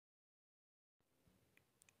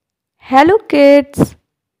Hello kids,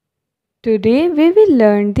 today we will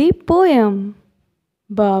learn the poem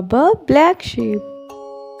Baa Baa Black Sheep.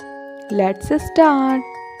 Let's start.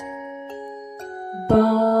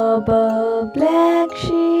 Baa Baa Black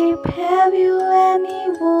Sheep, have you any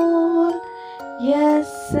wool?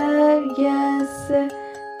 Yes sir, yes sir,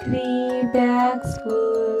 3 bags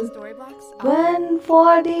full. One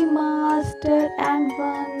for the master and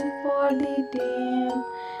one for the dame,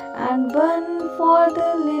 and one for the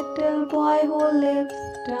little boy who lives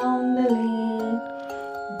down the lane.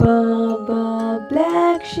 Baa Baa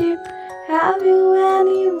Black Sheep, have you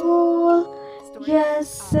any wool? Yes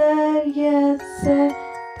sir,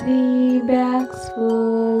 3 bags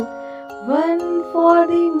full. One for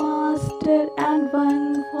the master and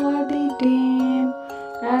one for the dame,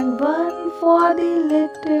 and one for the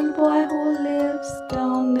little boy who lives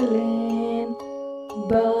down the lane.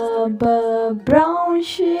 Baa Baa brown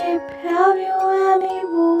sheep, have you any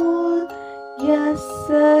wool? Yes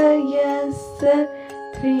sir,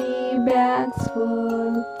 3 bags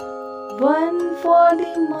full. One for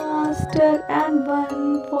the master and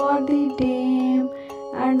one for the dame,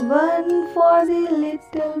 and one for the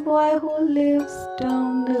little boy who lives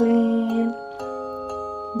down the lane.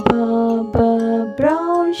 Baa Baa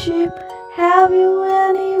brown sheep, have you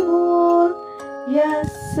any wool? Yes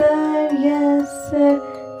sir,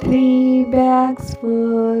 3 bags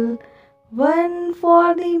full. One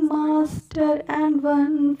for the master and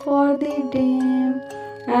one for the dame,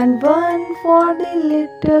 and one for the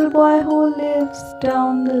little boy who lives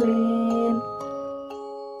down the lane.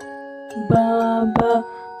 Baa Baa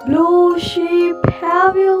blue sheep,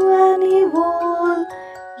 have you any wool?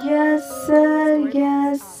 Yes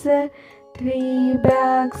sir, 3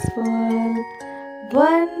 bags full.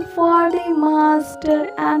 One for the master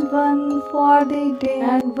and one for the dame,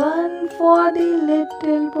 and one for the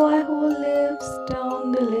little boy who lives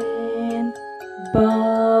down the lane.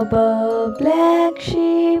 Baa Baa black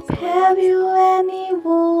sheep, have you any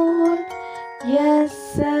wool? Yes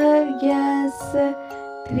sir,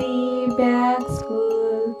 3 bags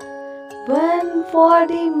full. One for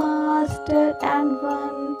the master and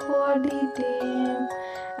one for the dame,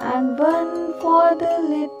 and one for the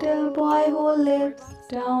little boy who lives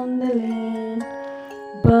down the lane.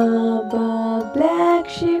 Baa Baa black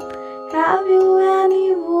sheep, have you any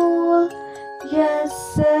wool? Yes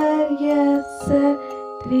sir,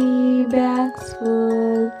 3 bags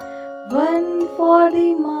full. One for the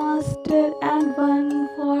master and one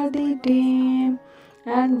for the dame,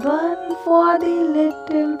 and one for the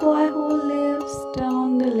little boy who lives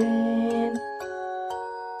down the lane.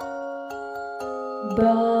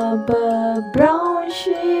 Baa Baa brown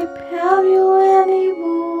sheep, have you any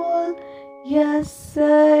wool? Yes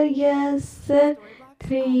sir,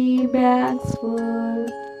 3 bags full.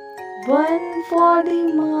 One for the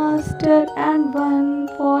master and one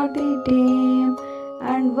for the dame,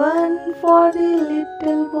 and one for the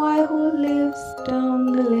little boy who lives down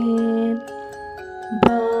the lane.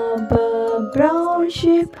 Baa Baa brown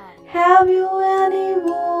sheep, have you any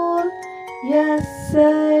wool? Yes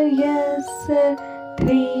sir,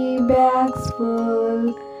 3 bags full.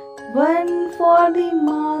 One for the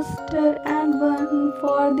master and one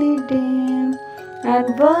for the dame, and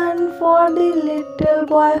one for the little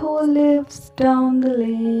boy who lives down the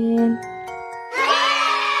lane.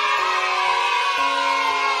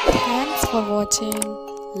 Thanks for watching.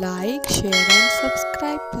 Like, share and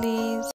subscribe please.